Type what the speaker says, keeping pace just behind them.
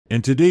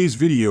In today's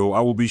video,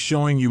 I will be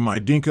showing you my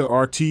Dinka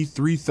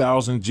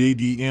RT3000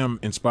 JDM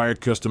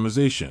inspired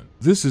customization.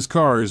 This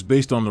car is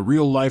based on the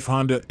real-life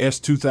Honda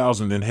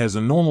S2000 and has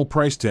a normal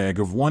price tag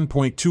of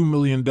 $1.2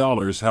 million.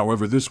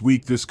 However, this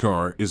week this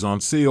car is on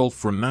sale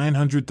for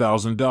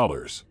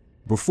 $900,000.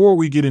 Before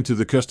we get into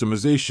the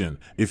customization,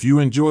 if you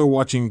enjoy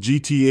watching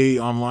GTA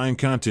Online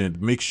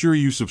content, make sure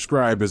you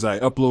subscribe as I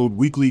upload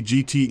weekly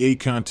GTA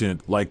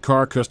content like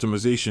car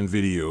customization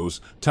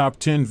videos, top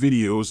 10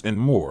 videos, and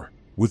more.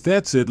 With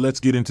that said, let's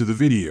get into the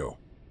video.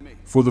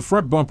 For the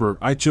front bumper,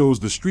 I chose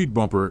the street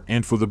bumper,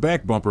 and for the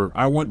back bumper,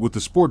 I went with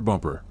the sport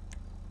bumper.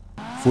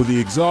 For the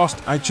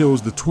exhaust, I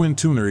chose the twin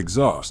tuner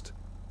exhaust.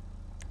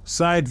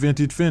 Side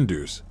vented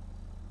fenders.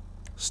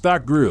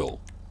 Stock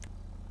grille.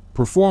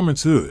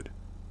 Performance hood.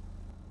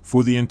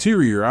 For the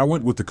interior, I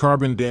went with the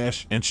carbon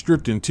dash and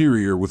stripped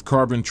interior with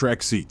carbon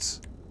track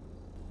seats.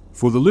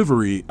 For the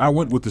livery, I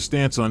went with the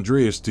Stance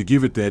Andreas to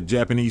give it that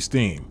Japanese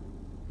theme.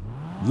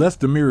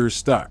 Left the mirrors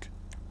stock.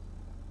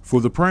 For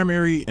the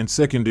primary and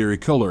secondary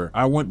color,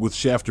 I went with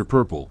shafter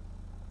purple.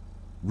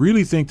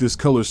 Really think this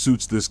color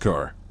suits this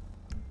car.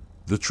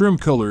 The trim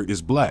color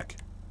is black.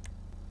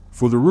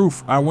 For the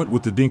roof, I went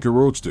with the Dinka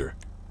Roadster.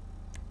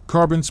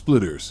 Carbon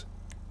splitters.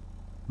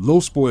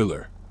 Low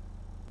spoiler.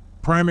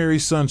 Primary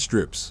sun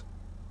strips.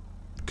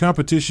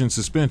 Competition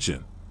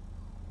suspension.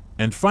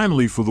 And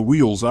finally, for the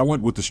wheels, I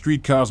went with the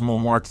Street Cosmo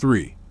Mark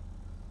III.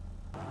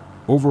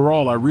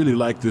 Overall, I really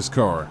like this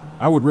car.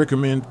 I would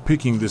recommend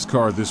picking this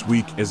car this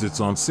week as it's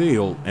on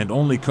sale and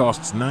only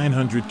costs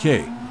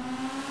 $900K,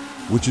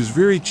 which is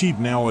very cheap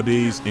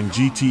nowadays in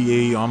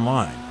GTA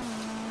Online.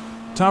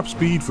 Top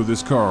speed for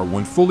this car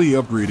when fully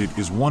upgraded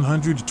is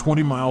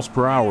 120 miles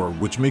per hour,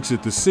 which makes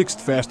it the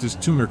 6th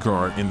fastest tuner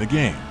car in the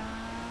game.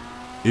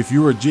 If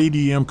you're a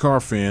JDM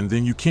car fan,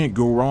 then you can't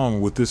go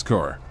wrong with this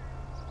car.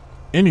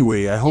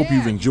 Anyway, I hope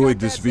you've enjoyed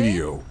this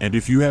video, and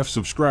if you have,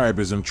 subscribe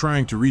as I'm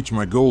trying to reach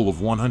my goal of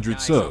 100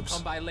 subs. I'll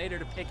come by later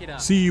to pick it up.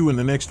 See you in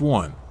the next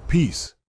one. Peace.